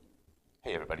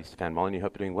Hey everybody, Stefan Molyneux.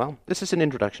 Hope you're doing well. This is an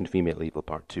introduction to Female Evil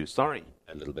Part 2. Sorry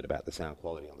a little bit about the sound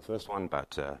quality on the first one,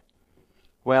 but,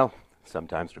 well,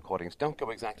 sometimes recordings don't go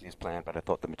exactly as planned, but I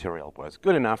thought the material was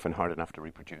good enough and hard enough to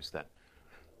reproduce that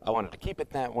I wanted to keep it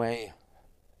that way,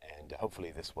 and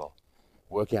hopefully this will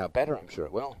work out better. I'm sure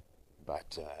it will,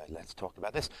 but let's talk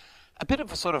about this. A bit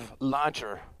of a sort of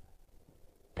larger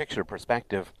picture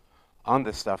perspective on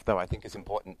this stuff, though, I think is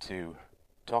important to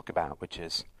talk about, which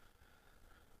is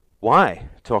why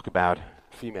talk about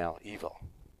female evil?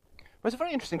 Well, it's a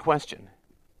very interesting question.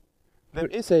 There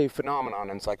is a phenomenon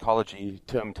in psychology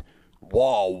termed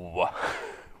wow,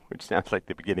 which sounds like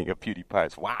the beginning of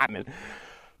PewDiePie's wow.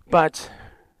 But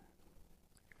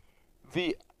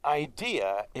the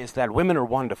idea is that women are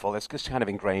wonderful. It's just kind of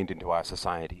ingrained into our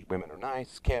society. Women are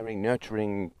nice, caring,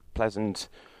 nurturing, pleasant,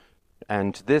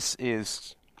 and this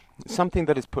is something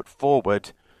that is put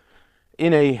forward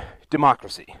in a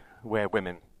democracy where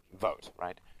women vote,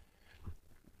 right?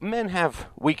 Men have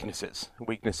weaknesses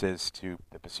to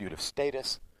the pursuit of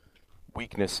status,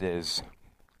 weaknesses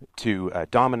to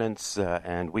dominance,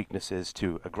 and weaknesses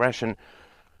to aggression.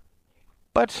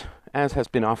 But, as has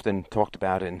been often talked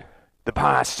about in the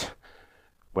past,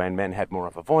 when men had more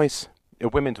of a voice, a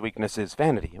women's weakness is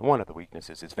vanity, and one of the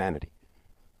weaknesses is vanity.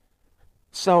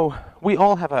 So, we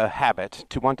all have a habit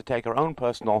to want to take our own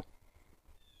personal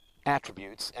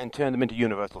attributes and turn them into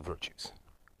universal virtues.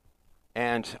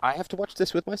 And I have to watch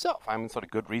this with myself. I'm sort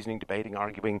of good reasoning, debating,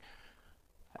 arguing.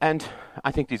 And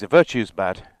I think these are virtues,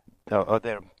 but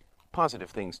they're positive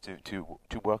things to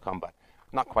work on, but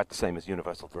not quite the same as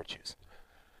universal virtues.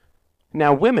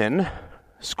 Now, women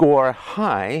score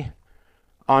high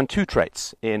on two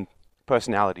traits in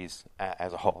personalities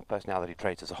as a whole, personality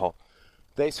traits as a whole.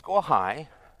 They score high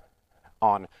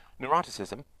on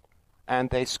neuroticism, and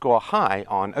they score high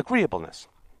on agreeableness.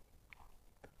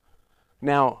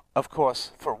 Now, of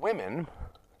course, for women,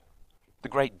 the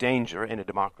great danger in a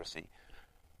democracy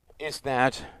is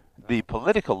that the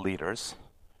political leaders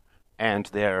and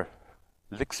their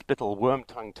lickspittle,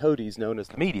 worm-tongued toadies known as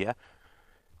the media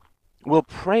will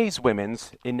praise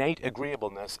women's innate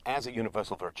agreeableness as a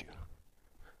universal virtue.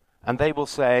 And they will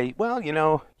say, well, you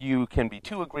know, you can be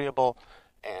too agreeable,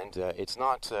 and it's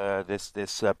not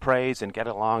this praise and get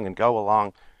along and go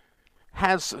along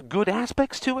has good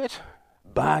aspects to it,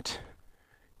 but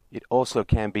it also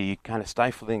can be kind of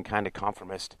stifling, kind of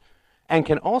conformist, and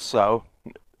can also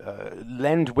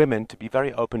lend women to be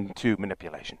very open to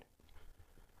manipulation.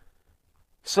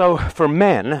 So for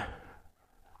men,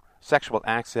 sexual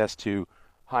access to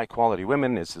high-quality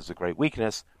women is a great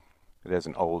weakness. There's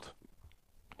an old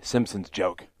Simpsons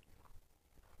joke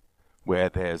where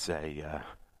there's a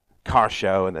car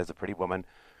show and there's a pretty woman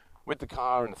with the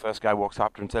car, and the first guy walks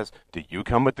up to her and says, "Do you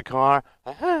come with the car?"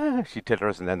 She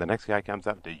titters, and then the next guy comes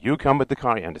up, "Do you come with the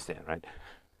car?" You understand, right?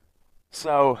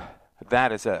 So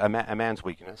that is a man's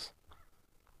weakness.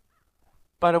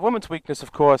 But a woman's weakness,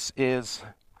 of course, is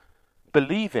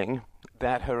believing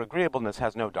that her agreeableness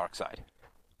has no dark side,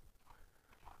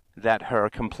 that her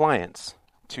compliance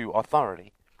to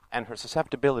authority and her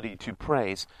susceptibility to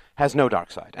praise has no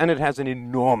dark side, and it has an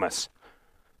enormous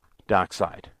dark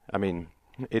side. I mean,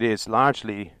 it is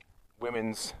largely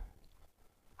women's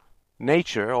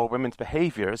nature or women's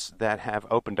behaviors that have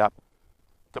opened up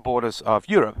the borders of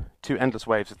Europe to endless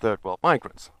waves of third world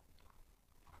migrants.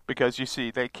 Because, you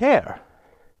see, they care.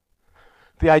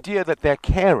 The idea that they're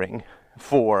caring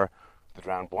for the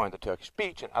drowned boy on the Turkish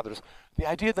beach and others, the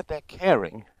idea that they're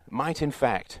caring might in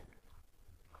fact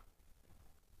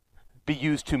be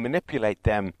used to manipulate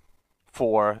them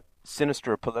for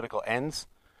sinister political ends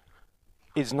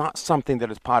is not something that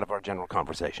is part of our general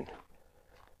conversation.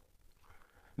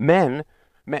 Male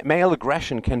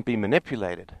aggression can be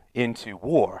manipulated into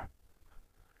war,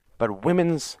 but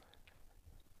women's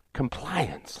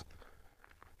compliance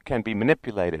can be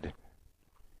manipulated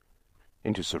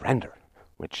into surrender,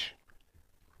 which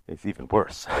is even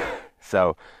worse.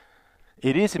 So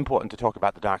it is important to talk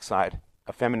about the dark side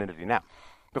of femininity. Now,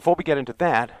 before we get into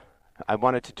that, I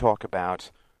wanted to talk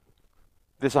about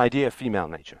this idea of female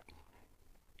nature.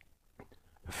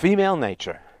 Female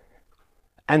nature,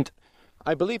 and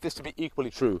I believe this to be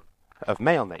equally true of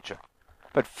male nature,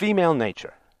 but female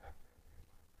nature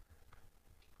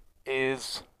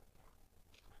is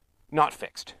not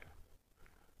fixed.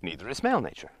 Neither is male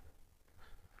nature.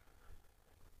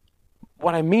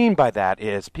 What I mean by that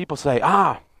is people say,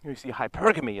 you see,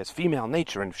 hypergamy is female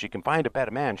nature, and if she can find a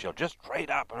better man, she'll just trade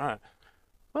up.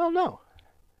 Well, no.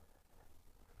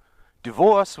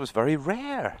 Divorce was very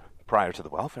rare prior to the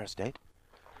welfare state.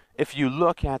 If you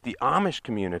look at the Amish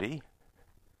community,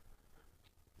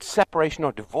 separation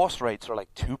or divorce rates are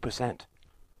like 2%.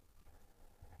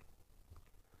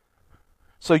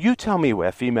 So you tell me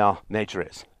where female nature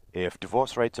is. If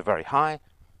divorce rates are very high,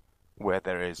 where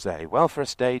there is a welfare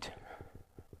state,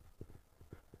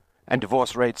 and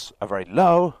divorce rates are very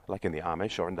low, like in the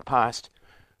Amish or in the past,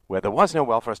 where there was no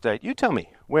welfare state, you tell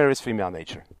me, where is female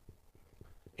nature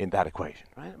in that equation,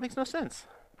 right? It makes no sense.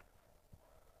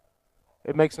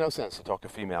 It makes no sense to talk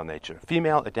of female nature.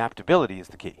 Female adaptability is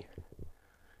the key.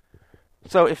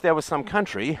 So if there was some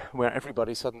country where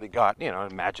everybody suddenly got, a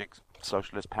magic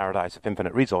socialist paradise of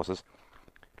infinite resources,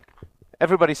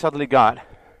 everybody suddenly got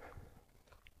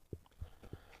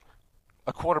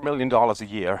 $250,000 a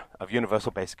year of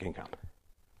universal basic income,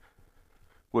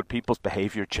 would people's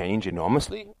behavior change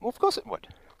enormously? Well, of course it would.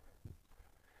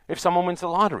 If someone wins the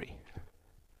lottery,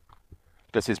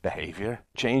 does his behavior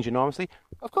change enormously?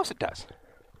 Of course it does.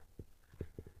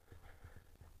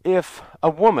 If a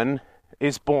woman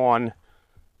is born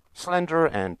slender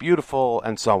and beautiful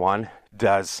and so on,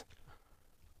 does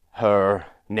her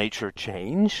nature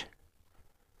change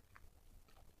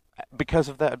because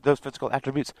of those physical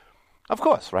attributes? Of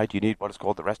course, right? You need what is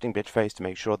called the resting bitch face to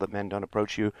make sure that men don't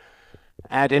approach you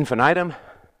ad infinitum.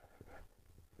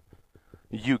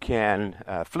 You can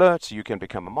flirt, you can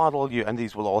become a model, and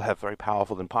these will all have very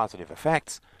powerful and positive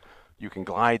effects. You can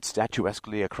glide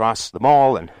statuesquely across the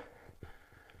mall, and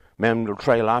men will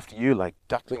trail after you like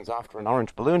ducklings after an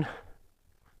orange balloon.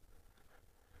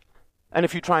 And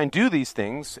if you try and do these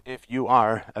things, if you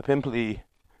are a pimply,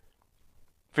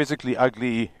 physically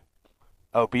ugly,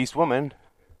 obese woman,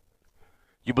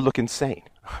 you will look insane,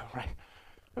 right?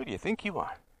 Who do you think you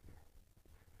are?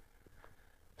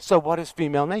 So what is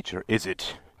female nature? Is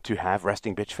it to have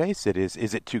resting bitch face?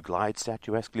 Is it to glide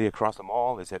statuesquely across a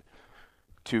mall? Is it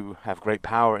to have great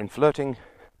power in flirting?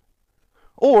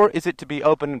 Or is it to be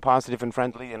open and positive and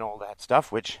friendly and all that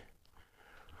stuff, which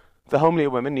the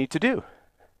homelier women need to do?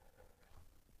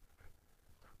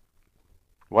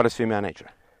 What is female nature?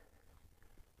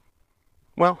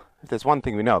 Well, if there's one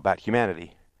thing we know about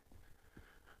humanity,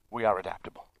 we are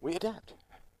adaptable. We adapt.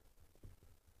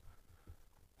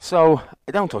 So,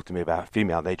 don't talk to me about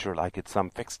female nature like it's some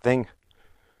fixed thing.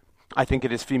 I think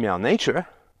it is female nature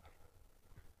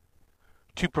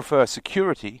to prefer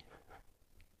security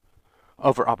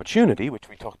over opportunity, which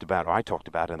we talked about, or I talked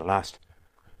about in the last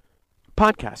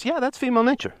podcast. Yeah, that's female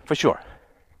nature, for sure.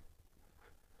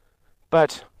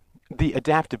 But the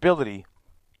adaptability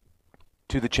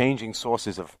to the changing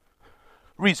sources of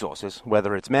resources,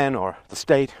 whether it's men or the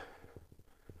state,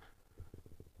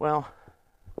 well,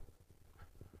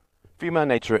 female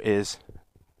nature is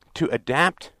to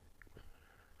adapt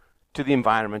to the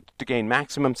environment to gain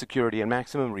maximum security and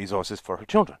maximum resources for her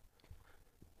children.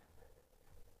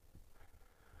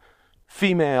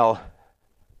 Female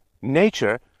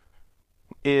nature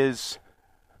is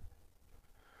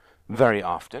very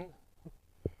often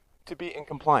to be in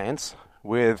compliance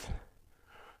with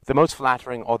the most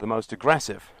flattering or the most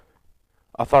aggressive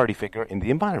authority figure in the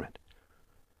environment.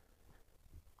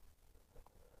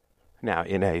 Now,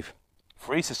 in a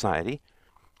free society,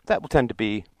 that will tend to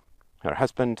be her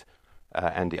husband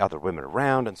and the other women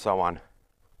around and so on.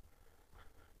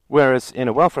 Whereas in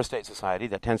a welfare state society,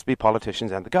 that tends to be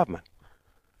politicians and the government.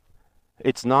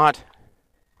 It's not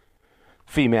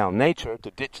female nature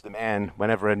to ditch the man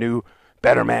whenever a new,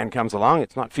 better man comes along.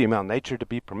 It's not female nature to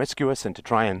be promiscuous and to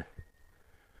try and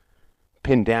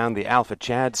pin down the alpha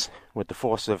chads with the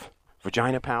force of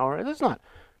vagina power. It is not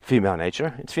female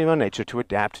nature. It's female nature to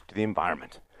adapt to the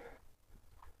environment.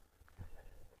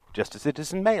 Just as it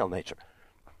is in male nature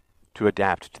to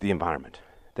adapt to the environment.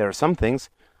 There are some things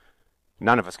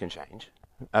none of us can change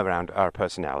around our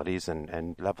personalities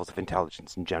and levels of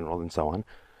intelligence in general and so on.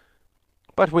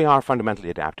 But we are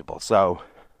fundamentally adaptable. So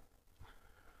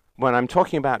when I'm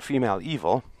talking about female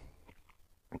evil,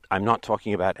 I'm not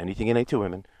talking about anything innate to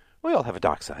women. We all have a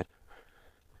dark side.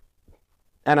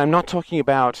 And I'm not talking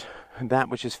about that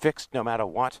which is fixed no matter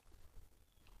what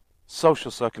social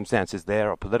circumstances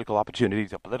there, or political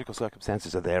opportunities or political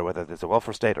circumstances are there, whether there's a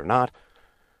welfare state or not,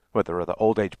 whether there are the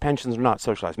old age pensions or not,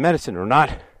 socialized medicine or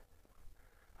not.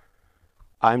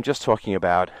 I'm just talking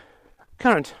about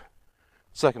current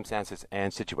circumstances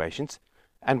and situations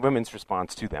and women's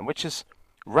response to them, which is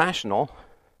rational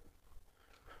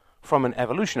from an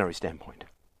evolutionary standpoint.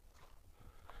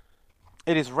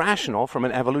 It is rational from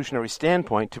an evolutionary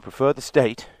standpoint to prefer the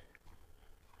state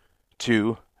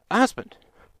to a husband.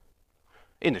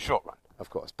 In the short run, of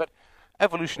course. But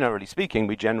evolutionarily speaking,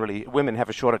 women have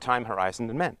a shorter time horizon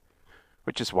than men.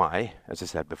 Which is why, as I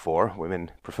said before,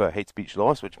 women prefer hate speech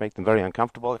laws, which make them very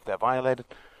uncomfortable if they're violated.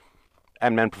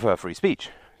 And men prefer free speech.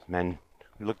 Men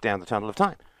look down the tunnel of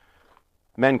time.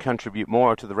 men contribute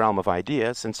more to the realm of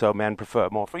ideas, and so men prefer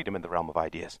more freedom in the realm of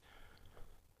ideas.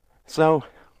 So,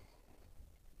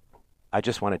 I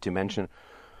just wanted to mention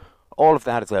all of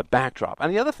that as a backdrop.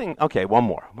 And the other thing, okay, one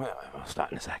more. We'll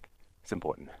start in a sec. It's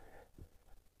important.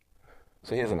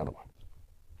 So here's another one.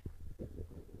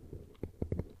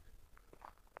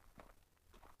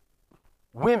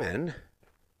 Women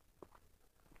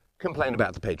complain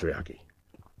about the patriarchy.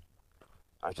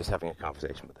 I was just having a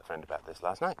conversation with a friend about this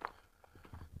last night.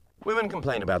 Women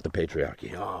complain about the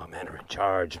patriarchy. Oh, men are in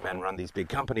charge. Men run these big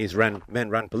companies. Men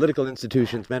run political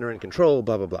institutions. Men are in control,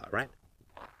 blah, blah, blah, right?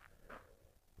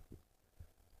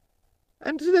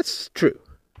 And that's true,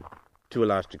 to a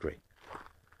large degree.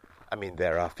 I mean,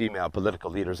 there are female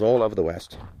political leaders all over the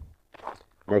West.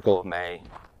 Merkel, May,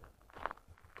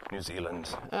 New Zealand.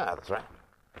 That's right.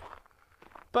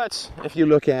 But if you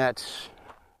look at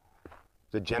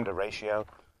the gender ratio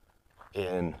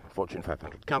in Fortune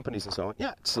 500 companies and so on,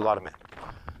 it's a lot of men.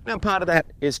 Now, part of that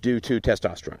is due to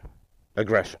testosterone,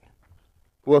 aggression,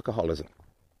 workaholism.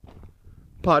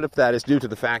 Part of that is due to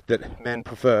the fact that men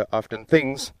prefer often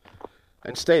things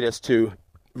and status to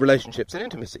relationships and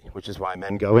intimacy, which is why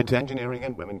men go into engineering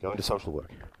and women go into social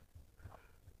work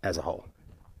as a whole.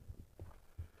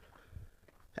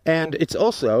 And it's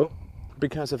also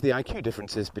because of the IQ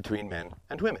differences between men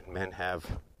and women. Men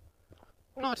have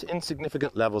not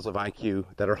insignificant levels of IQ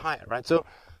that are higher, right? So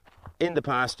in the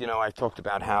past, I've talked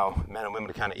about how men and women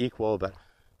are kind of equal, but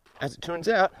as it turns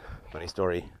out, funny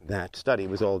story, that study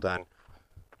was all done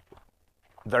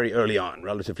very early on,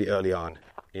 relatively early on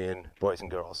in boys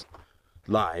and girls'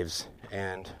 lives,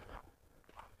 and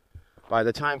by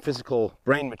the time physical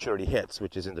brain maturity hits,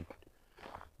 which is in the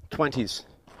 20s,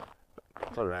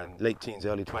 around late teens,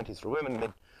 early 20s for women,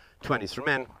 mid-20s for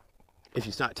men, if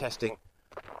you start testing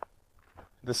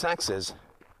the sexes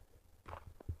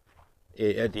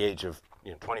at the age of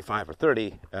 25 or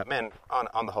 30, men,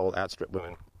 on the whole, outstrip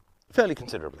women fairly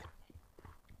considerably.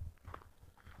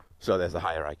 So there's the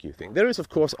higher IQ thing. There is, of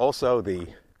course, also the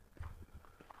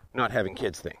not having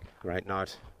kids thing, right?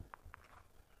 Not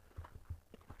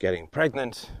getting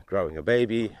pregnant, growing a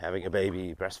baby, having a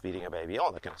baby, breastfeeding a baby,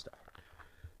 all that kind of stuff.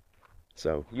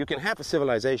 So you can have a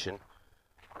civilization,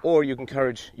 or you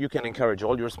can encourage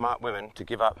all your smart women to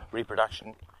give up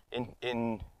reproduction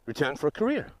in return for a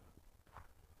career.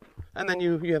 And then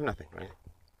you have nothing, right?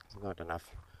 There's not enough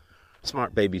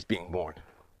smart babies being born.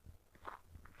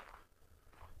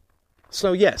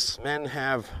 So yes, men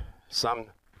have some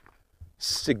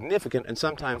significant and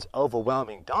sometimes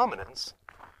overwhelming dominance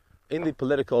in the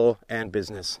political and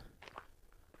business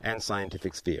and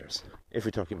scientific spheres. If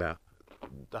we're talking about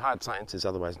the hard sciences,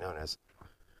 otherwise known as,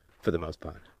 for the most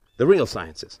part, the real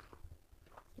sciences.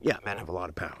 Yeah, men have a lot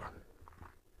of power.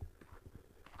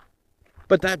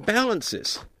 But that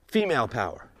balances female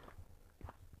power.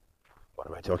 What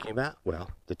am I talking about?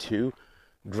 Well, the two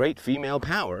great female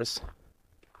powers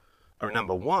are,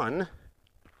 number one,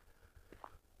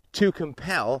 to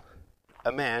compel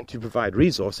a man to provide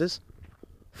resources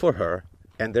for her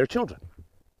and their children.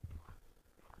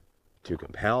 To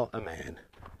compel a man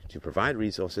to provide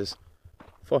resources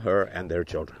for her and their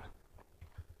children.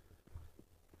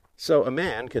 So a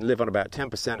man can live on about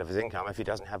 10% of his income if he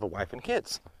doesn't have a wife and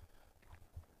kids.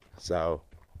 So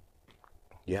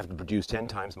you have to produce 10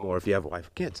 times more if you have a wife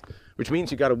and kids, which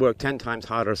means you got to work 10 times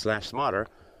harder / smarter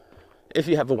if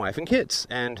you have a wife and kids.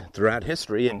 And throughout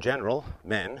history, in general,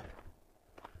 men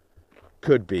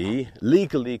could be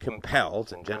legally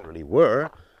compelled, and generally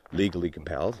were legally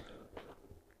compelled,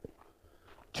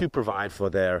 to provide for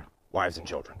their wives and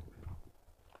children.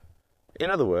 In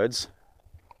other words,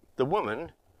 the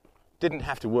woman didn't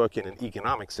have to work in an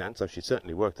economic sense, though she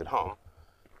certainly worked at home,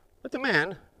 but the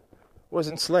man was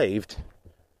enslaved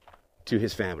to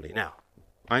his family. Now,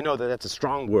 I know that that's a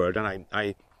strong word, and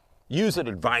I use it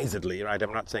advisedly, right?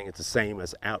 I'm not saying it's the same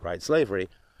as outright slavery,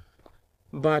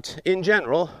 but in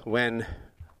general, when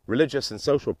religious and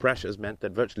social pressures meant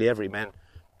that virtually every man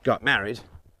got married,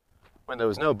 when there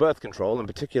was no birth control, and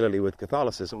particularly with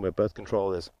Catholicism, where birth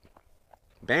control is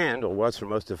banned, or was for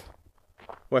most of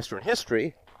Western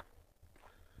history,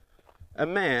 a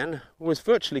man was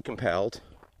virtually compelled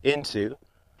into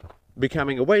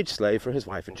becoming a wage slave for his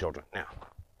wife and children. Now,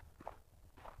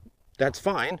 that's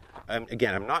fine.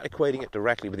 Again, I'm not equating it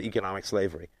directly with economic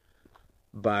slavery,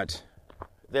 but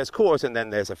there's cause and then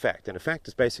there's effect, and effect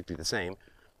is basically the same,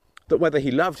 that whether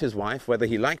he loved his wife, whether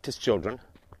he liked his children,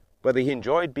 whether he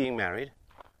enjoyed being married,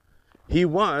 he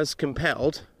was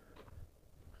compelled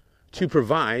to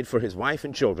provide for his wife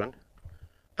and children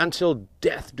until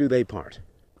death do they part.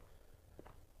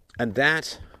 And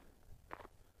that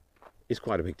is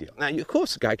quite a big deal. Now, of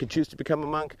course, a guy could choose to become a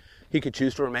monk. He could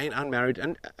choose to remain unmarried,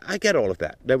 and I get all of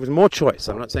that. There was more choice.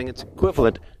 I'm not saying it's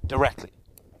equivalent directly.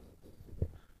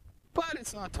 But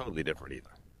it's not totally different either.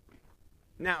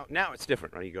 Now it's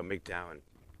different, right? You go MGTOW and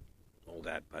all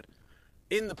that, but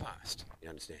in the past, you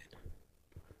understand,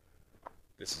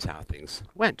 this is how things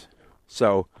went.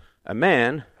 So a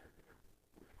man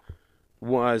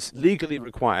was legally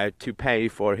required to pay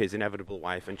for his inevitable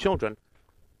wife and children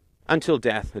until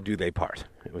death do they part.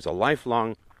 It was a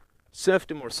lifelong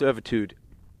serfdom or servitude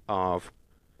of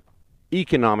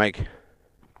economic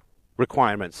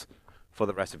requirements for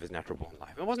the rest of his natural born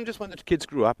life. It wasn't just when the kids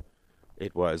grew up.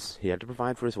 It was he had to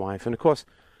provide for his wife. And of course,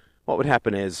 what would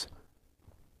happen is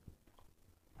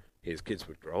his kids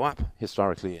would grow up.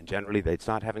 Historically and generally, they'd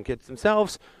start having kids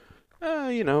themselves.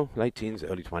 Late teens,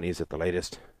 early 20s at the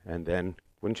latest. And then,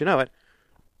 wouldn't you know it,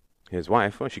 his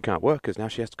wife, well, she can't work because now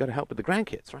she has to go to help with the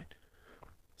grandkids, right?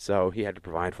 So he had to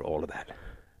provide for all of that.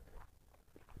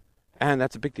 And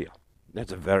that's a big deal.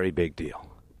 That's a very big deal.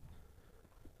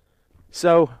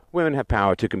 So women have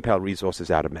power to compel resources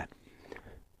out of men.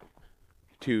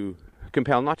 To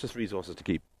compel not just resources to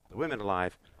keep the women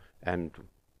alive and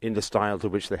in the style to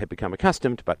which they had become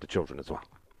accustomed, but the children as well.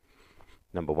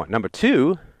 Number one. Number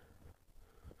two,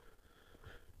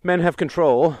 men have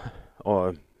control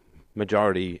or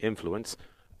majority influence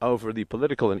over the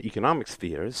political and economic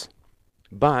spheres,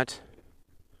 but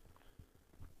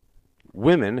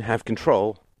women have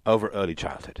control over early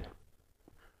childhood.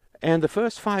 And the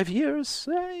first 5 years,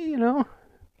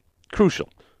 crucial,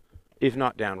 if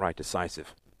not downright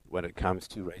decisive, when it comes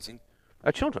to raising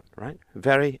children, right?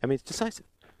 It's decisive.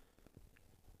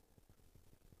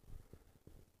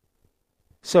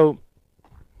 So,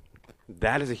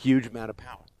 that is a huge amount of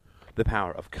power. The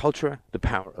power of culture, the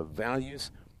power of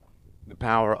values, the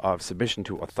power of submission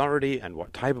to authority and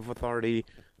what type of authority,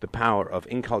 the power of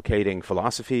inculcating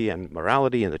philosophy and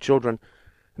morality in the children,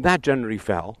 that generally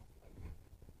fell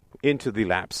into the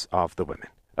laps of the women,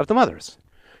 of the mothers,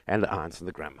 and the aunts and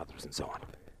the grandmothers and so on.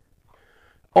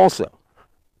 Also,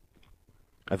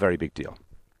 a very big deal.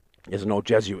 There's an old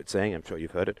Jesuit saying, I'm sure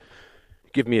you've heard it,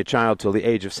 give me a child till the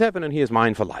age of 7 and he is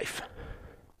mine for life.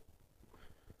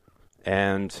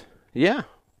 And,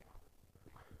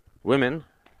 women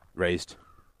raised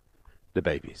the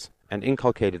babies and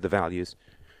inculcated the values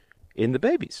in the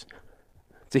babies.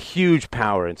 It's a huge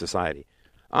power in society.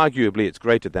 Arguably, it's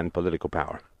greater than political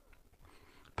power.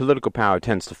 Political power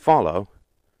tends to follow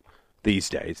these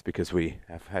days because we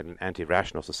have had an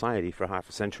anti-rational society for half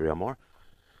a century or more.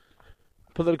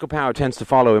 Political power tends to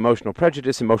follow emotional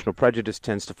prejudice. Emotional prejudice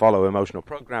tends to follow emotional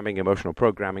programming. Emotional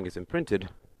programming is imprinted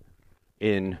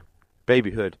in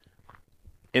babyhood,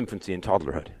 infancy, and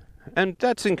toddlerhood. And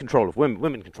that's in control of women.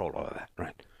 Women control all of that,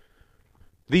 right?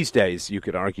 These days, you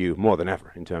could argue more than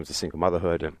ever in terms of single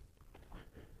motherhood and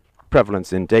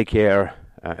prevalence in daycare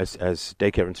as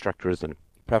daycare instructors and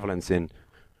prevalence in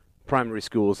primary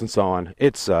schools and so on.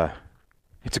 It's a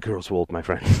girl's world, my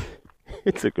friend.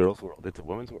 It's a girl's world. It's a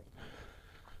woman's world.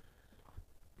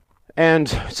 And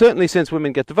certainly since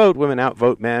women get to vote, women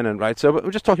outvote men, and right. So we're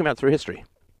just talking about through history.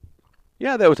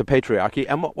 Yeah, there was a patriarchy,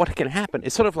 and what can happen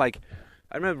is sort of like,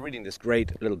 I remember reading this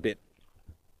great little bit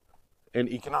in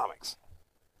economics,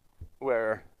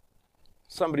 where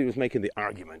somebody was making the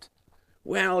argument,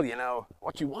 well,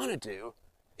 what you want to do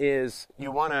is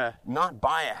you want to not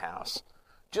buy a house,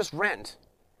 just rent,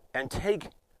 and take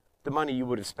the money you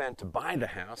would have spent to buy the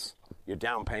house, your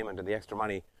down payment and the extra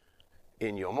money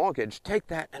in your mortgage, take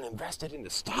that and invest it in the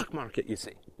stock market, you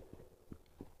see.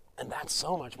 And that's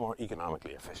so much more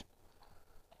economically efficient.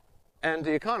 And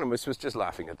the economist was just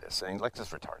laughing at this, saying, like, this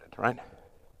is retarded, right?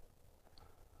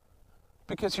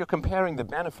 Because you're comparing the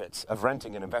benefits of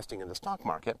renting and investing in the stock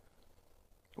market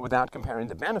without comparing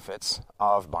the benefits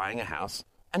of buying a house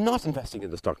and not investing in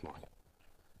the stock market.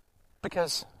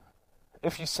 Because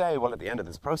if you say, well, at the end of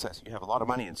this process, you have a lot of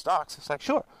money in stocks, it's like,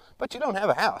 sure, but you don't have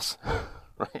a house,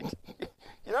 right?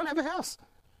 You don't have a house.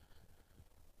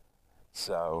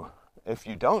 So if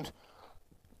you don't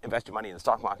invest your money in the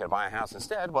stock market and buy a house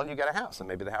instead, well, you get a house, and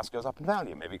maybe the house goes up in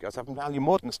value. Maybe it goes up in value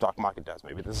more than the stock market does.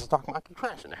 Maybe there's a stock market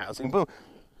crash and a housing boom.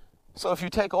 So if you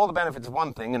take all the benefits of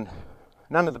one thing and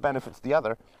none of the benefits of the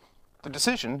other, the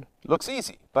decision looks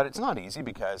easy. But it's not easy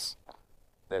because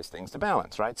there's things to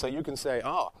balance, right? So you can say,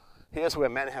 oh, here's where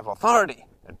men have authority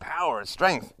and power and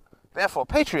strength, therefore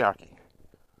patriarchy.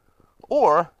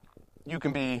 Or you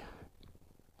can be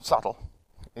subtle,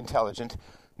 intelligent,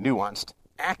 nuanced,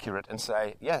 accurate, and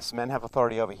say, yes, men have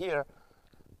authority over here,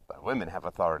 but women have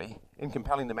authority in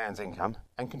compelling the man's income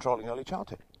and controlling early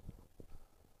childhood.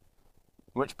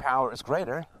 Which power is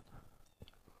greater?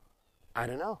 I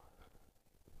don't know.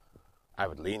 I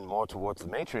would lean more towards the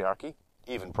matriarchy,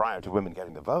 even prior to women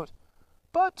getting the vote.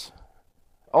 But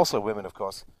also women, of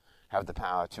course, have the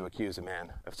power to accuse a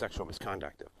man of sexual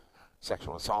misconduct, of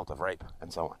sexual assault, of rape,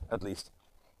 and so on, at least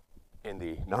in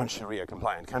the non-Sharia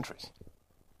compliant countries.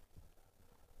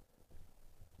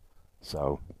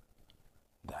 So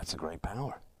that's a great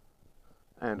power.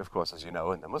 And of course, as you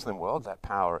know, in the Muslim world, that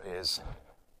power is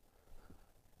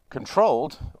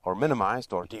controlled or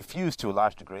minimized or diffused to a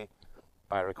large degree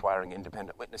by requiring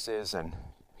independent witnesses and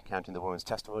counting the woman's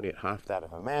testimony at half that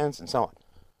of a man's and so on.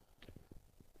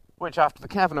 Which, after the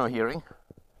Kavanaugh hearing,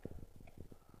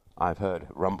 I've heard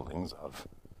rumblings of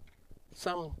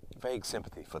some vague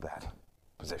sympathy for that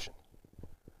position.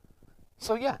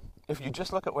 So yeah, if you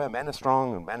just look at where men are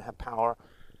strong and men have power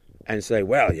and say,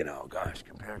 well, gosh,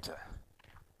 compared to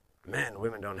men,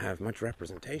 women don't have much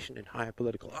representation in higher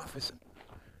political office and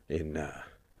in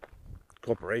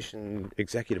corporation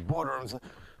executive boardrooms.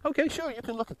 Okay, sure, you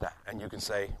can look at that and you can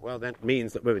say, well, that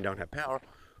means that women don't have power.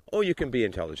 Or you can be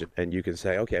intelligent and you can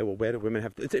say, okay, well, where do women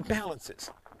have... It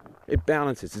balances. It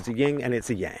balances. It's a yin and it's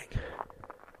a yang.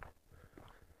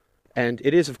 And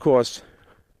it is, of course,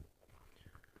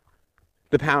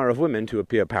 the power of women to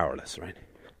appear powerless, right?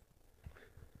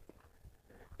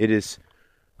 It is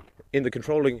in the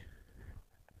controlling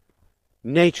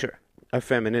nature of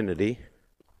femininity,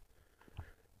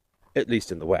 at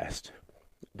least in the West,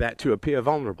 that to appear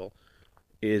vulnerable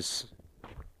is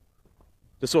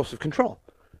the source of control.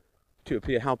 To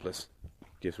appear helpless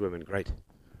gives women great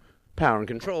power and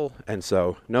control, and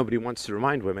so nobody wants to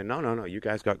remind women, no, you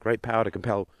guys got great power to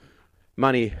compel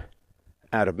money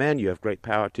out of men, you have great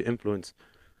power to influence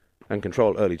and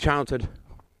control early childhood,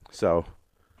 so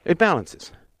it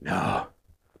balances. No,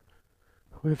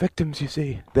 we're victims, you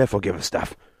see, therefore give us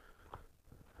stuff.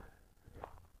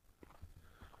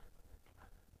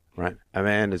 Right? A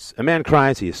man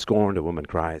cries, he is scorned, a woman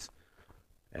cries,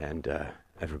 and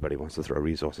everybody wants to throw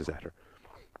resources at her.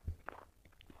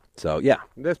 So yeah,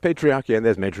 there's patriarchy and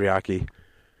there's matriarchy.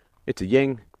 It's a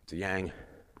yin, it's a yang.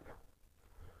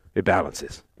 It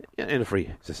balances in a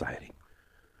free society.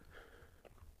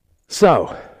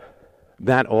 So,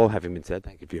 that all having been said,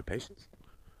 thank you for your patience.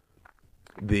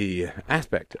 The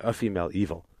aspect of female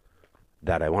evil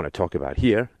that I want to talk about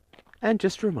here, and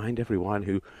just to remind everyone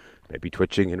who may be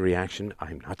twitching in reaction,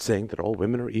 I'm not saying that all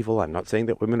women are evil. I'm not saying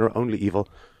that women are only evil.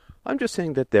 I'm just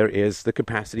saying that there is the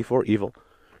capacity for evil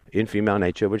in female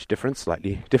nature, which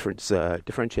differentiates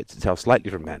itself slightly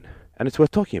from men, and it's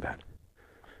worth talking about.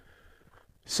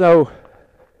 So,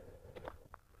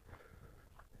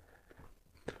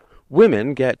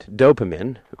 women get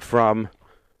dopamine from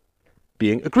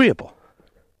being agreeable.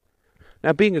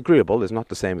 Now, being agreeable is not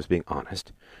the same as being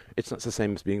honest. It's not the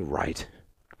same as being right.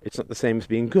 It's not the same as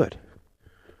being good.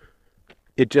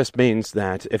 It just means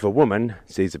that if a woman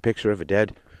sees a picture of a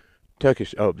dead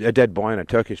boy on a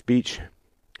Turkish beach,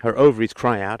 her ovaries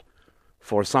cry out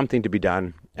for something to be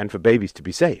done and for babies to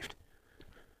be saved.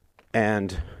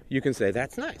 And you can say,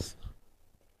 that's nice.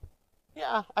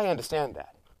 Yeah, I understand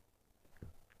that.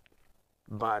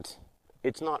 But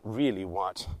it's not really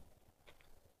what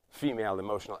female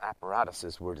emotional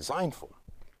apparatuses were designed for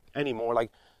anymore.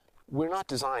 Like, we're not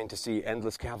designed to see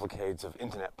endless cavalcades of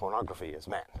internet pornography as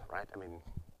men, right? I mean,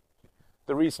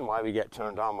 the reason why we get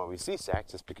turned on when we see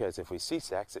sex is because if we see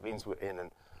sex, it means we're in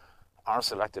an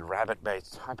R-selected,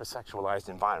 rabbit-based, hypersexualized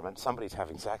environment. Somebody's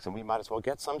having sex, and we might as well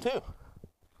get some too.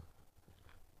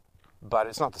 But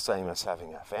it's not the same as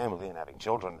having a family and having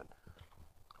children and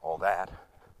all that.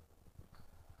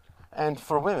 And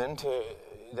for women,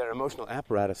 their emotional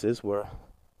apparatuses were... I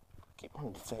keep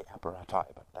wanting to say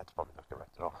apparati, but that's probably not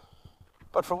correct at all.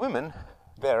 But for women,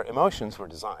 their emotions were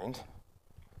designed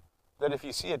that if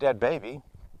you see a dead baby,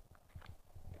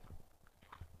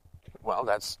 well,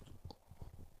 that's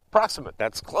proximate,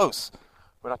 that's close.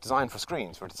 We're not designed for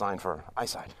screens, we're designed for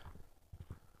eyesight.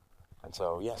 And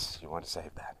so, yes, you want to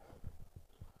save that.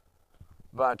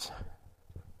 But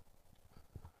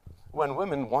when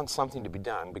women want something to be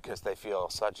done because they feel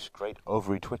such great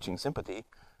ovary-twitching sympathy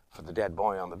for the dead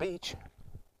boy on the beach,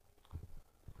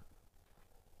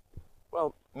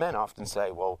 well, men often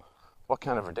say, well, what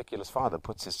kind of ridiculous father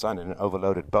puts his son in an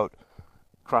overloaded boat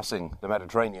crossing the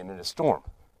Mediterranean in a storm?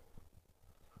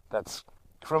 That's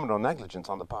criminal negligence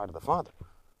on the part of the father.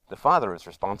 The father is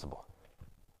responsible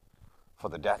for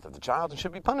the death of the child and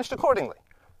should be punished accordingly.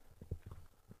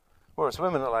 Whereas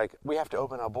women are like, we have to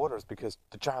open our borders because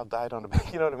the child died on the beach.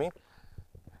 You know what I mean?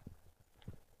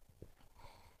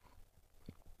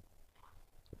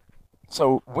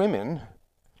 So women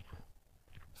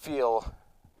feel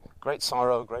great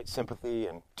sorrow, great sympathy,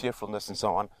 and tearfulness and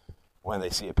so on when they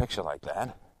see a picture like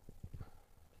that,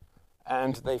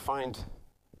 and they find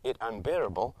it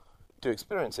unbearable to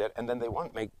experience it, and then they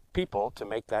want people to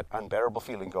make that unbearable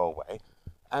feeling go away.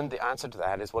 And the answer to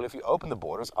that is, well, if you open the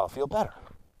borders, I'll feel better.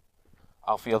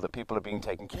 I'll feel that people are being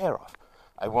taken care of.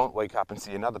 I won't wake up and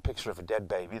see another picture of a dead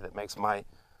baby that makes my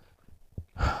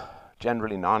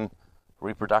generally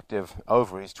non-reproductive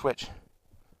ovaries twitch.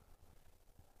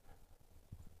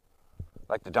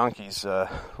 Like the donkey's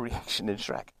reaction in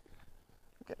Shrek.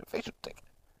 Get a facial tick.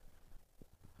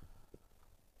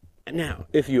 And now,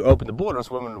 if you open the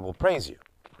borders, women will praise you.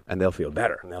 And they'll feel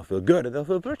better, and they'll feel good, and they'll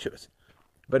feel virtuous.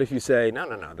 But if you say,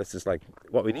 no, this is like,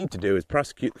 what we need to do is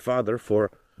prosecute the father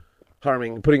for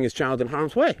putting his child in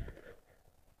harm's way,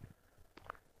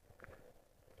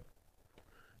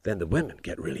 then the women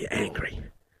get really angry.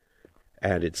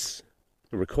 And it's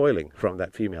recoiling from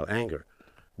that female anger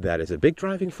that is a big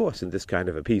driving force in this kind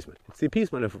of appeasement. It's the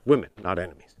appeasement of women, not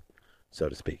enemies, so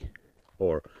to speak,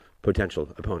 or potential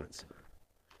opponents.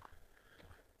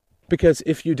 Because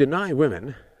if you deny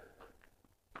women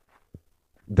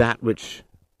that which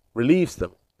relieves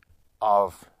them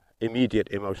of immediate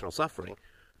emotional suffering,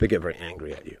 they get very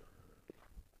angry at you.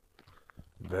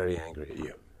 Very angry at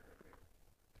you.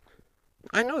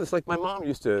 I know this, like my mom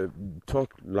used to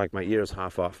talk like my ears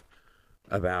half off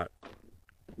about,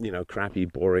 crappy,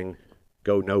 boring,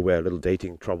 go nowhere little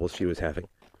dating troubles she was having.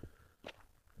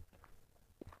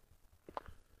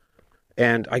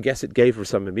 And I guess it gave her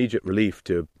some immediate relief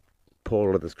to pour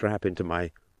all of this crap into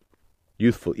my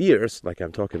youthful ears, like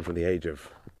I'm talking from the age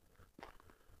of,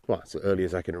 as early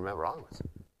as I can remember onwards.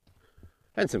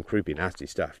 And some creepy, nasty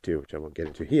stuff, too, which I won't get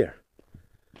into here.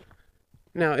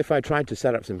 Now, if I tried to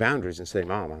set up some boundaries and say,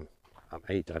 Mom, I'm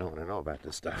 8, I don't want to know about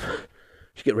this stuff,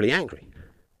 she'd get really angry.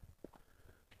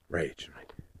 Rage,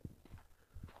 right?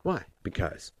 Why?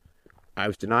 Because I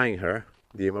was denying her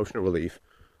the emotional relief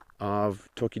of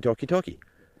talkie.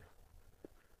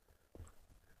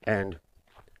 And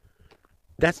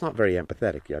that's not very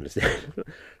empathetic, you understand?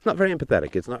 It's not very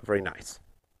empathetic, it's not very nice.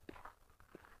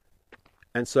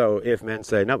 And so if men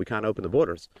say, no, we can't open the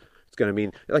borders, it's going to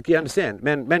mean, like, you understand,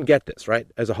 men get this, right,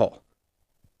 as a whole.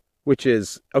 Which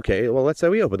is, okay, well, let's say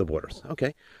we open the borders.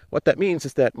 Okay, what that means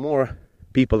is that more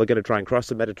people are going to try and cross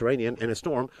the Mediterranean in a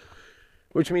storm,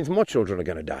 which means more children are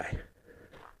going to die.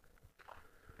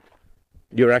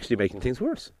 You're actually making things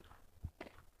worse.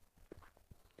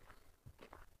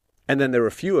 And then there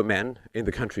are fewer men in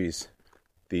the countries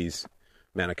these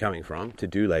men are coming from to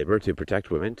do labor, to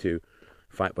protect women, to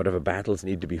fight whatever battles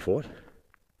need to be fought.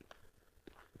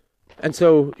 And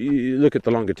so you look at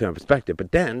the longer term perspective,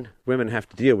 but then women have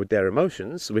to deal with their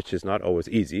emotions, which is not always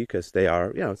easy because they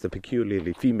are, it's a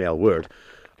peculiarly female word,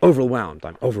 overwhelmed.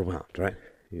 I'm overwhelmed, right?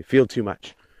 You feel too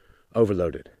much,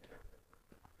 overloaded.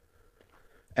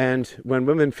 And when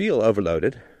women feel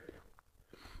overloaded,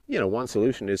 one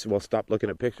solution is, stop looking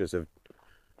at pictures of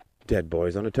dead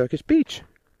boys on a Turkish beach.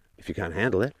 If you can't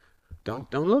handle it,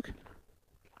 don't look.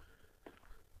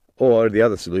 Or the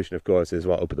other solution, of course, is,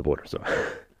 open the border.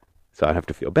 So I have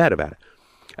to feel bad about it.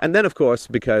 And then, of course,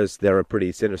 because there are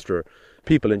pretty sinister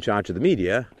people in charge of the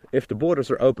media, if the borders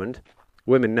are opened,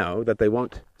 women know that they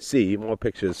won't see more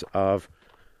pictures of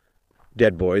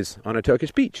dead boys on a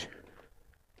Turkish beach.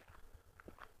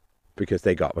 Because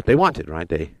they got what they wanted, right?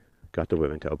 They got the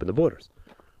women to open the borders.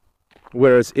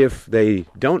 Whereas if they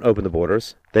don't open the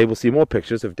borders, they will see more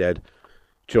pictures of dead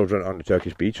children on the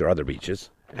Turkish beach or other beaches,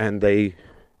 and they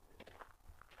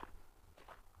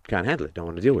can't handle it, don't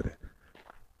want to deal with it.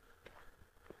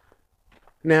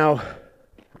 Now,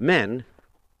 men,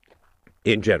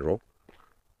 in general,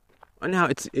 now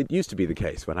it used to be the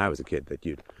case when I was a kid that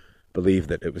you'd believe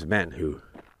that it was men who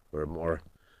were more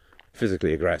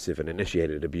physically aggressive and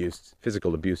initiated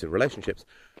physical abuse in relationships.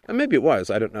 And maybe it was,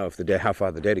 I don't know how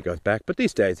far the data goes back, but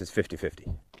these days it's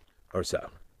 50-50 or so.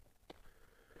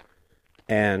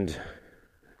 And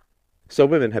so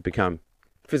women have become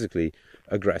physically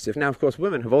aggressive. Now, of course,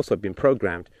 women have also been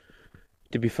programmed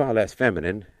to be far less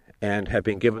feminine and have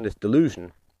been given this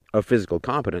delusion of physical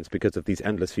competence because of these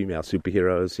endless female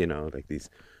superheroes, like these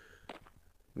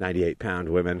 98-pound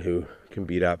women who can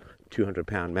beat up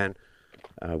 200-pound men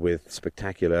with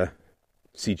spectacular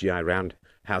CGI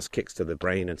roundhouse kicks to the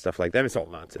brain and stuff like that. It's all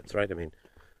nonsense, right?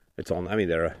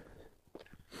 There are,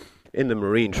 in the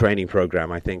Marine training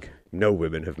program, I think no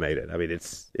women have made it.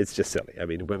 It's just silly.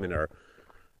 Women are,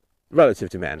 relative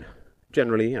to men,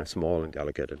 generally, small and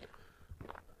delicate and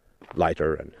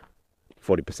lighter and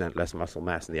 40% less muscle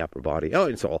mass in the upper body.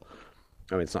 It's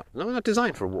not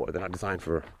designed for war. They're not designed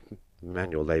for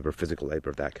manual labor, physical labor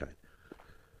of that kind.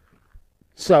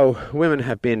 So women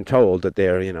have been told that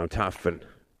they're, tough and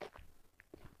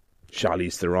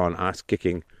Charlize Theron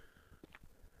ass-kicking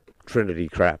Trinity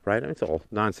crap, right? It's all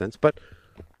nonsense, but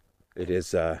it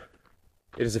is a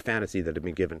fantasy that had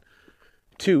been given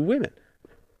to women.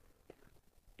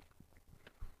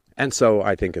 And so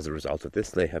I think as a result of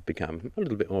this, they have become a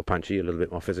little bit more punchy, a little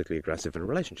bit more physically aggressive in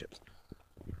relationships.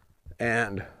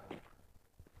 And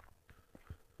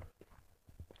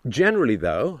generally,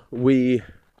 though, we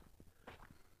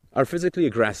are physically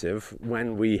aggressive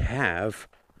when we have,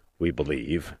 we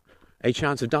believe, a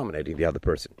chance of dominating the other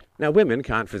person. Now, women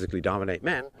can't physically dominate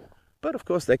men, but of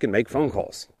course they can make phone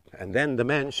calls. And then the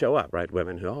men show up, right?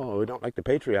 Women who, we don't like the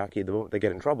patriarchy. The moment they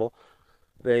get in trouble,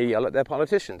 they yell at their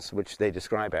politicians, which they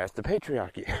describe as the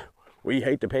patriarchy. We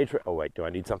hate the patriarchy. Oh, wait, do I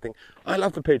need something? I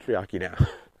love the patriarchy now.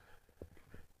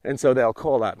 And so they'll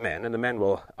call out men, and the men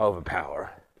will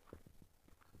overpower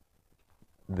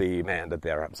the man that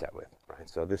they're upset with, right?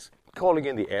 So this calling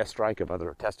in the airstrike of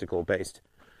other testicle-based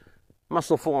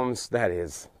muscle forms, that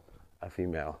is a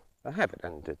female habit,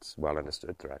 and it's well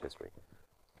understood throughout history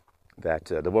that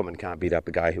the woman can't beat up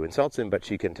the guy who insults him, but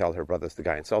she can tell her brothers the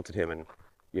guy insulted him, and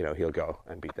he'll go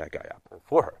and beat that guy up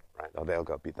for her, right? Or they'll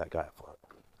go beat that guy up for her.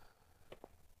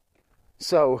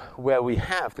 So where we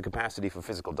have the capacity for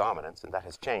physical dominance, and that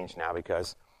has changed now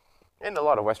because in a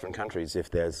lot of Western countries, if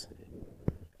there's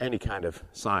any kind of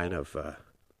sign of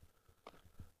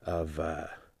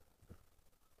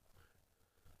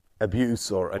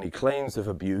abuse or any claims of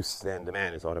abuse, then the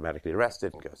man is automatically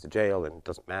arrested and goes to jail, and it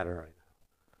doesn't matter.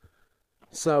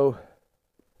 So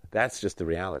that's just the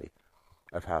reality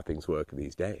of how things work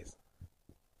these days.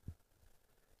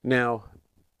 Now,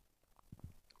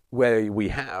 where we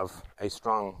have a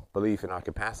strong belief in our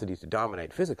capacity to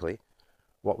dominate physically,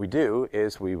 what we do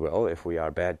is we will, if we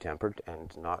are bad-tempered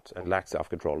and lack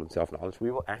self-control and self-knowledge,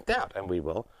 we will act out and we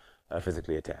will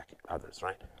physically attack others,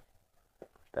 right?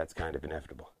 That's kind of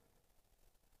inevitable.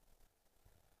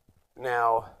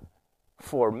 Now,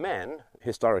 for men,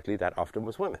 historically, that often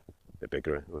was women.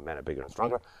 Men are bigger and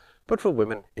stronger. But for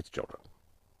women, it's children.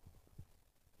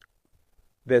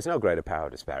 There's no greater power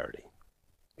disparity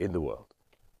in the world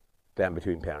than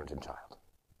between parent and child.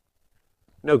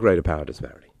 No greater power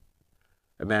disparity.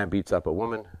 A man beats up a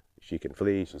woman, she can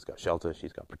flee, she's got shelter,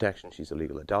 she's got protection, she's a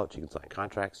legal adult, she can sign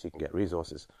contracts, she can get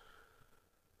resources.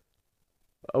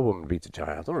 A woman beats a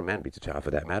child, or a man beats a child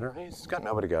for that matter, he's got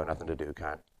nowhere to go, nothing to do,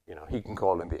 he can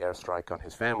call in the airstrike on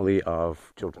his family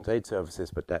of Children's Aid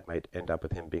Services, but that might end up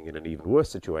with him being in an even worse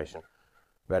situation.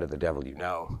 Better the devil you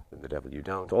know than the devil you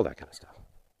don't, all that kind of stuff.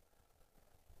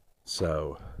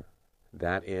 So,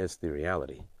 that is the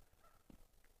reality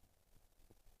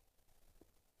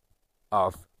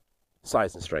of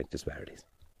size and strength disparities.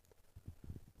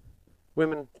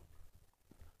 Women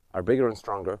are bigger and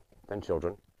stronger than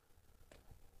children,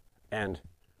 and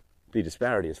the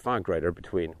disparity is far greater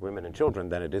between women and children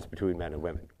than it is between men and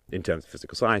women in terms of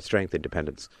physical size, strength,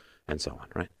 independence, and so on,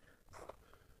 right?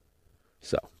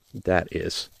 So, that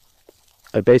is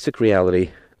a basic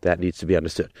reality that needs to be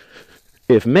understood.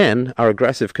 If men are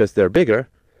aggressive because they're bigger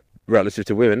relative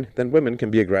to women, then women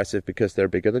can be aggressive because they're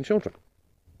bigger than children.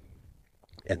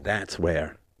 And that's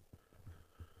where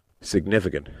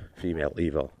significant female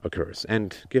evil occurs.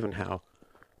 And given how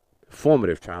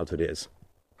formative childhood is,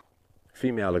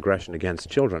 female aggression against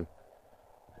children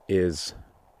is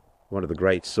one of the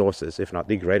great sources, if not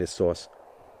the greatest source,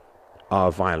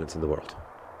 of violence in the world.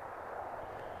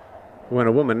 When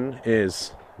a woman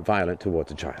is violent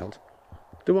towards a child,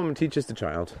 the woman teaches the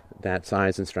child that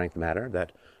size and strength matter,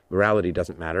 that morality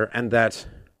doesn't matter, and that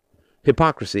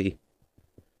hypocrisy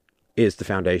is the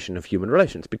foundation of human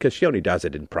relations, because she only does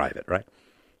it in private, right?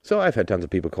 So I've had tons of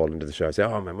people call into the show and say,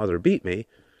 my mother beat me,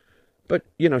 but,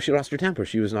 she lost her temper,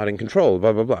 she was not in control,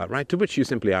 blah, blah, blah, right? To which you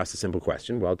simply ask the simple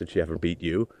question, well, did she ever beat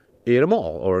you in a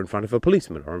mall, or in front of a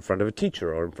policeman, or in front of a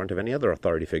teacher, or in front of any other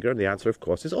authority figure? And the answer, of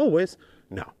course, is always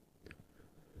no.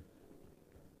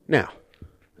 Now,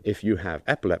 if you have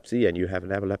epilepsy and you have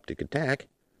an epileptic attack,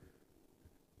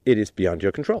 it is beyond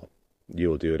your control. You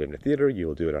will do it in a theater, you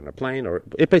will do it on a plane, or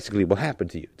it basically will happen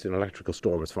to you. It's an electrical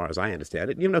storm as far as I understand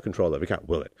it. You have no control over it. You can't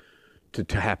will it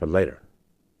to happen later.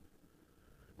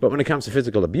 But when it comes to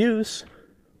physical abuse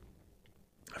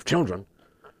of children,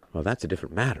 well, that's a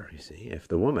different matter, you see. If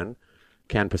the woman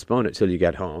can postpone it till you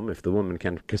get home, if the woman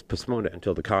can postpone it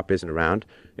until the cop isn't around,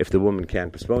 if the woman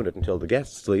can postpone it until the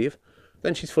guests leave,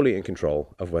 then she's fully in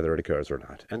control of whether it occurs or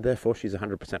not. And therefore, she's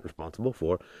 100% responsible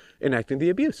for enacting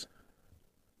the abuse.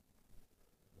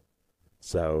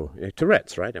 So,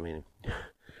 Tourette's, right? I mean,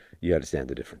 you understand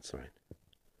the difference, right?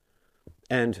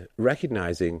 And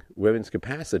recognizing women's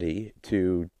capacity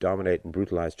to dominate and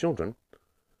brutalize children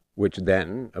which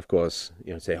then, of course,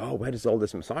 say, oh, where does all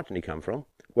this misogyny come from?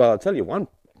 Well, I'll tell you one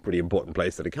pretty important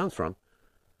place that it comes from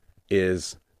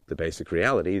is the basic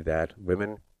reality that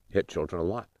women hit children a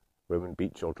lot. Women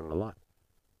beat children a lot.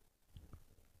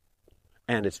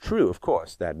 And it's true, of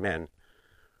course, that men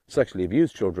sexually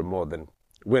abuse children more than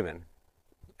women.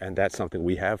 And that's something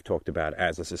we have talked about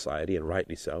as a society, and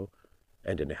rightly so,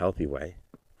 and in a healthy way,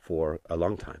 for a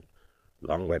long time.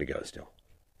 Long way to go still.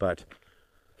 But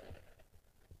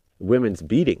women's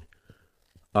beating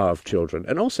of children,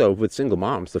 and also with single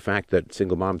moms, the fact that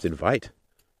single moms invite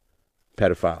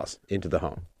pedophiles into the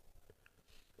home,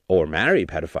 or marry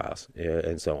pedophiles,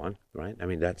 and so on, right? I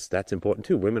mean, that's important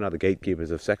too. Women are the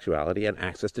gatekeepers of sexuality and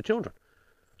access to children.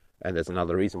 And there's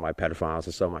another reason why pedophiles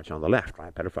are so much on the left,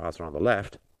 right? Pedophiles are on the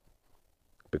left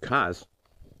because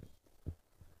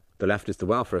the left is the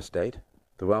welfare state.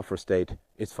 The welfare state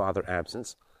is father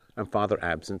absence, and father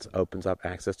absence opens up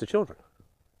access to children.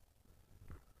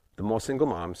 The more single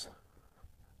moms,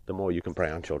 the more you can prey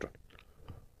on children.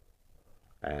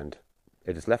 And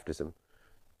it is leftism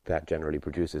that generally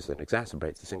produces and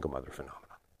exacerbates the single mother phenomenon.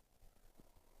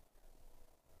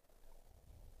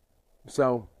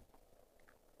 So,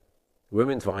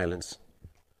 women's violence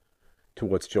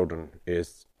towards children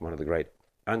is one of the great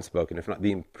unspoken, if not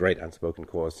the great unspoken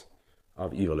cause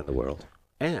of evil in the world.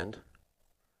 And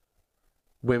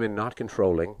women not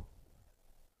controlling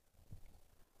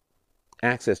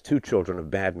access to children of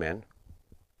bad men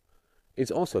is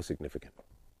also significant.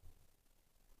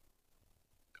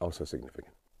 Also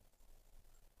significant.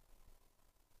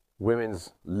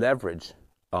 Women's leverage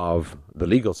of the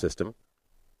legal system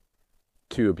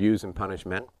to abuse and punish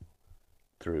men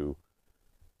through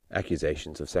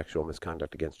accusations of sexual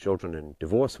misconduct against children in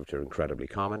divorce, which are incredibly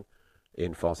common,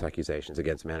 in false accusations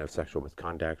against men of sexual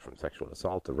misconduct, from sexual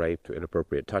assault to rape to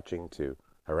inappropriate touching to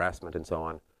harassment and so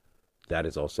on. That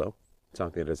is also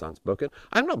something that is unspoken.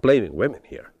 I'm not blaming women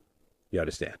here, you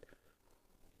understand.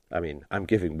 I mean, I'm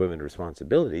giving women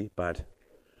responsibility, but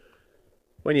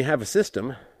when you have a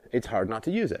system, it's hard not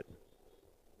to use it.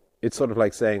 It's sort of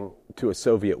like saying to a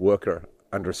Soviet worker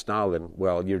under Stalin,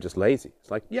 well, you're just lazy.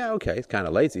 It's like, yeah, okay, it's kind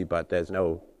of lazy, but there's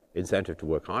no incentive to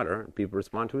work harder, and people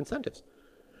respond to incentives.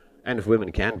 And if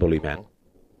women can bully men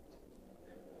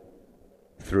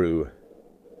through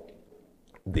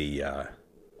the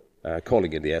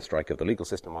calling in the airstrike of the legal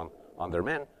system on their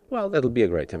men, well, that'll be a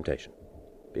great temptation.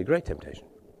 Be a great temptation.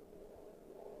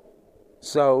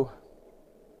 So,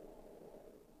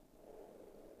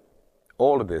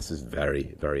 all of this is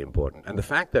very, very important. And the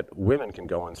fact that women can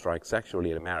go on strike sexually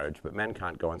in a marriage, but men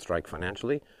can't go on strike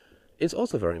financially, is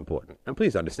also very important. And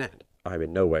please understand, I'm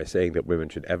in no way saying that women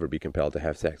should ever be compelled to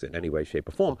have sex in any way, shape,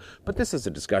 or form, but this is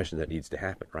a discussion that needs to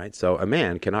happen, right? So a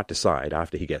man cannot decide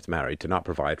after he gets married to not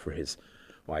provide for his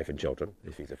wife and children,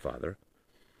 if he's a father.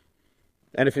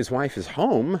 And if his wife is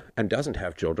home and doesn't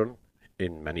have children,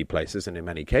 in many places and in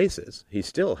many cases, he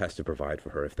still has to provide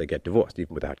for her if they get divorced,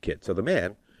 even without kids. So the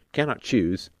man cannot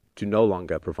choose to no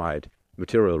longer provide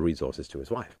material resources to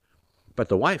his wife. But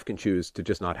the wife can choose to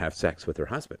just not have sex with her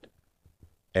husband.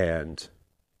 And,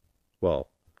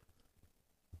 well,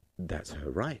 that's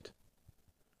her right.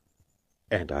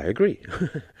 And I agree.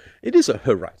 It is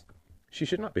her right. She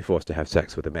should not be forced to have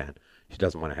sex with a man she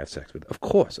doesn't want to have sex with. Of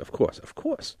course.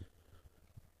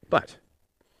 But,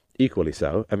 equally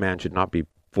so, a man should not be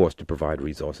forced to provide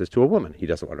resources to a woman he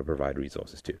doesn't want to provide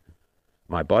resources to.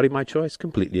 My body, my choice,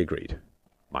 completely agreed.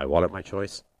 My wallet, my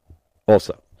choice,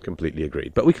 also completely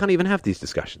agreed. But we can't even have these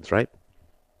discussions, right?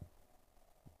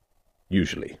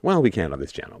 Usually. Well, we can on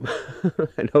this channel.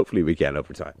 And hopefully we can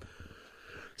over time.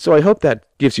 So I hope that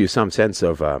gives you some sense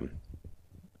of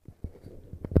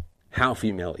how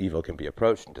female evil can be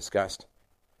approached and discussed,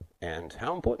 and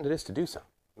how important it is to do so.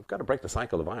 We've got to break the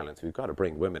cycle of violence. We've got to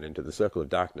bring women into the circle of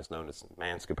darkness known as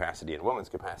man's capacity and woman's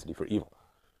capacity for evil.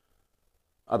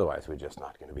 Otherwise, we're just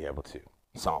not going to be able to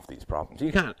solve these problems.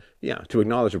 You can't, to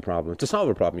acknowledge a problem. To solve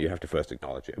a problem, you have to first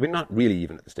acknowledge it. We're not really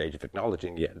even at the stage of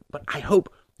acknowledging yet, but I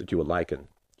hope that you will like and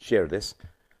share this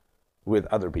with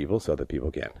other people so that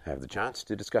people can have the chance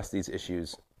to discuss these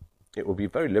issues. It will be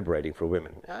very liberating for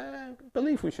women. I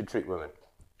believe we should treat women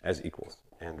as equals,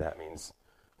 and that means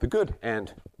the good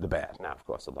and the bad. Now, of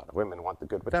course, a lot of women want the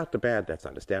good without the bad. That's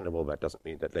understandable. That doesn't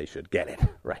mean that they should get it,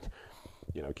 right?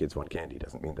 Kids want candy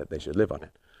doesn't mean that they should live on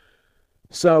it.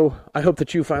 So I hope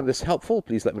that you found this helpful.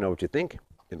 Please let me know what you think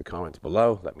in the comments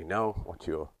below. Let me know what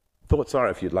your thoughts are.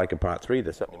 If you'd like a part 3,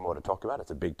 there's certainly more to talk about.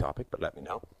 It's a big topic, but let me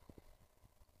know.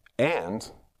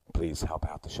 And please help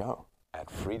out the show at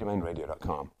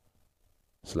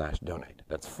freedomainradio.com/donate.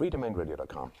 That's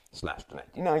freedomainradio.com/donate.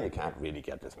 You can't really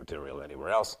get this material anywhere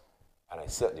else. And I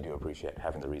certainly do appreciate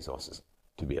having the resources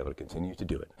to be able to continue to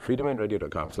do it.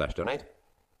 freedomainradio.com/donate.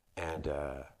 And,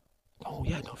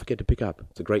 don't forget to pick up.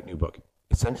 It's a great new book.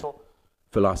 Essential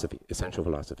Philosophy.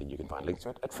 You can find links to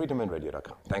it at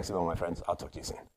freedomainradio.com. Thanks everyone, my friends. I'll talk to you soon.